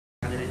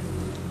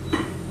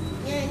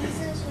Yeah,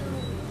 this is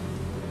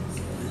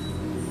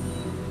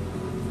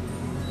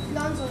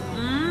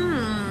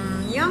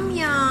Yum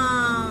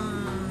yum.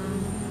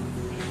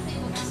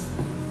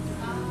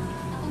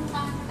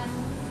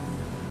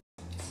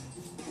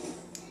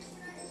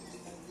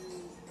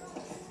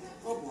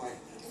 Oh boy.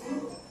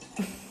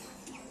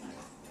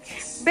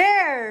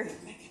 Bear.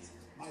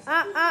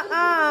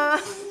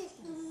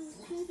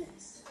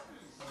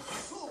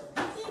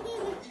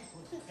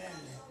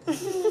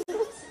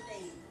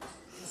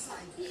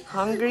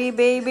 Hungry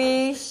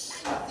babies.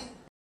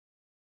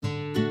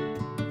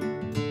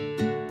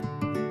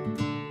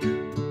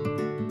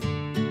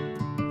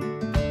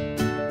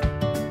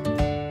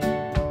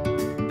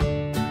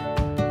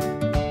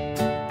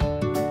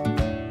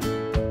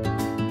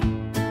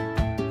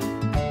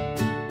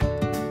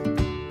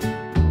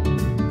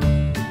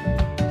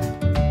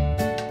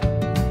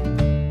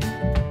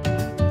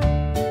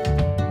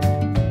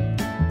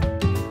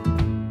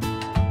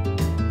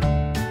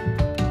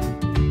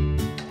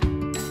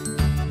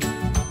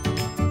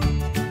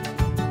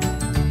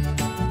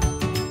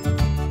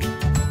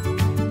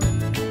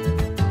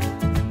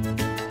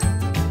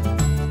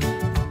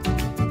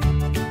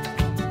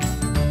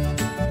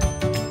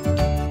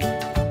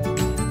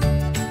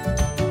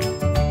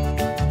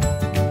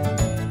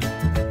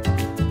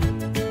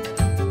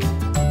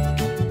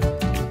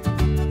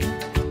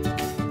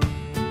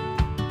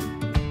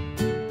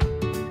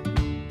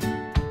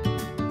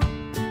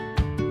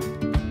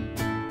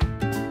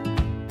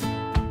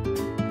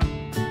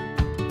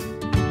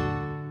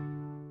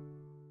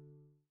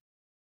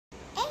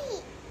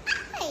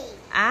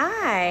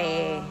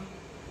 I.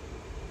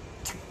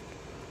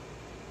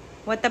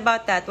 What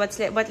about that? What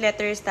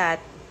letter is that?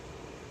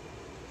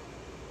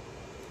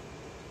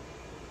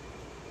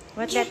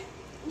 What letter?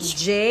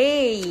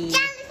 J.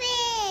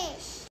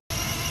 jellyfish.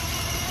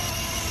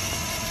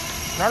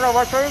 Nala,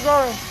 watch where you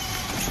going.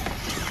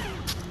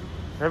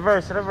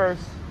 Reverse.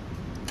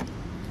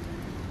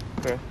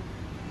 Okay.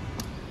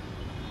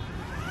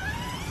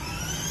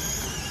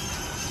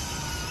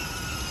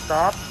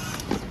 Stop.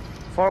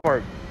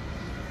 Forward.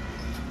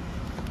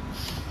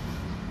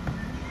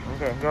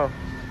 Okay, go.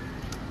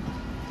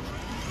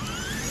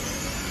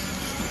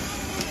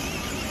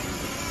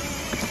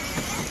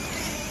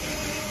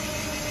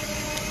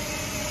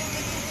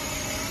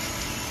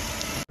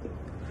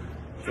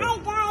 Hi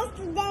guys,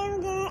 today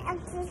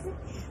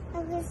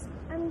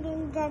I'm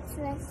gonna get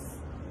dressed.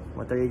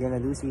 What are you gonna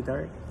do,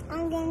 sweetheart?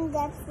 I'm gonna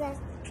get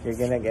dressed. You're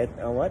gonna get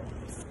a what?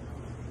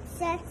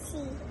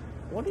 Sexy.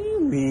 What do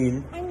you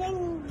mean? I'm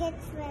gonna get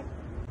sweat.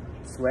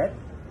 Sweat?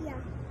 Yeah.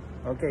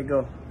 Okay,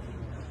 go.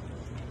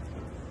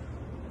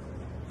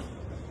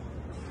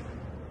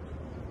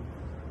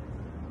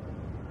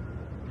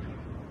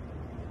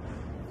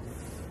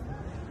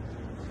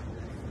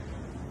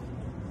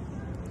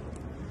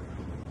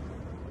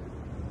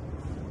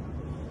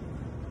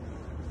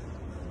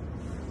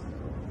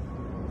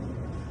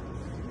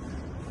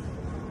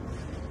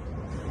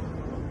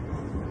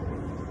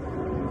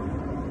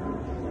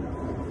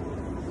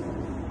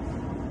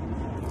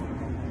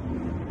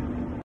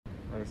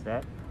 What is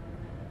that?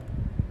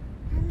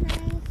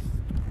 Nice.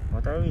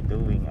 What are we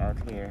doing out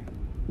here?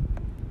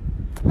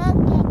 Look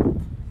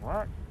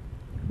What?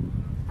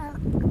 at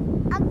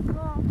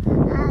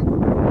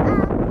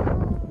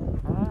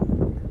Huh?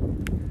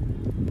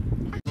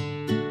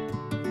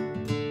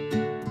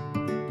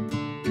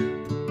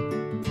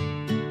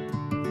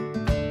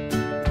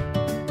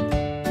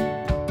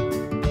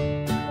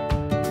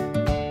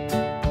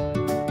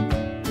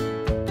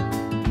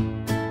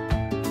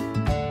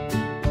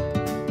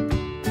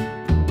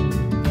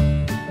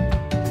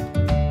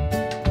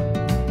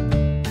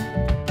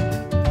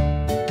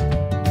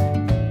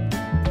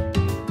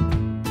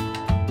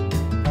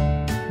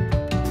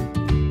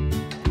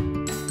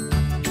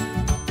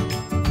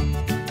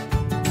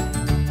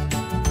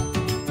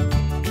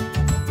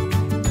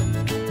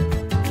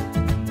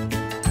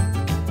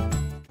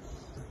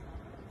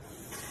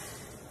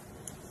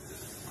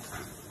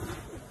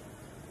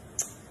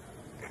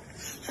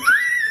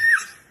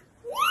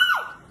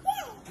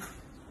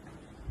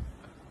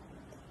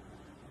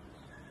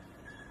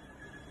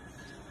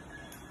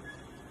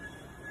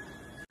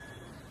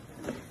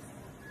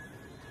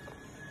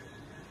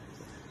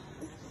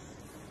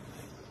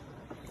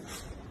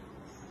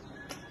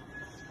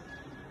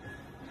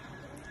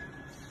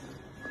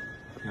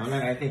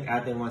 Nolan, I think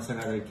Ate wants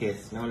another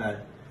kiss. Nolan.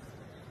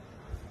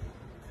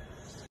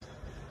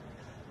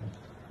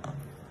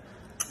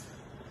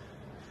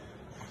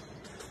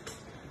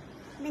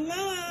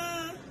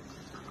 banana.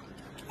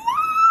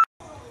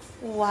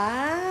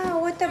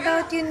 Wow, what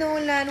about you,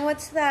 Nolan?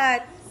 What's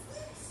that?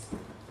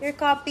 You're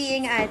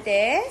copying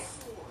Ate?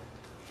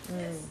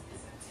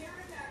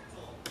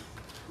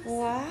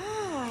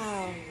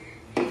 Wow.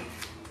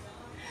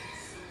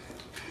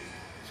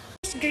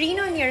 It's green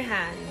on your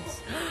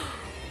hands.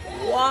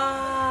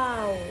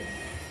 Wow.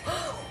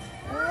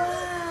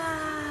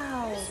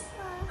 Wow.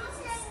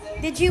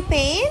 Did you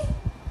paint?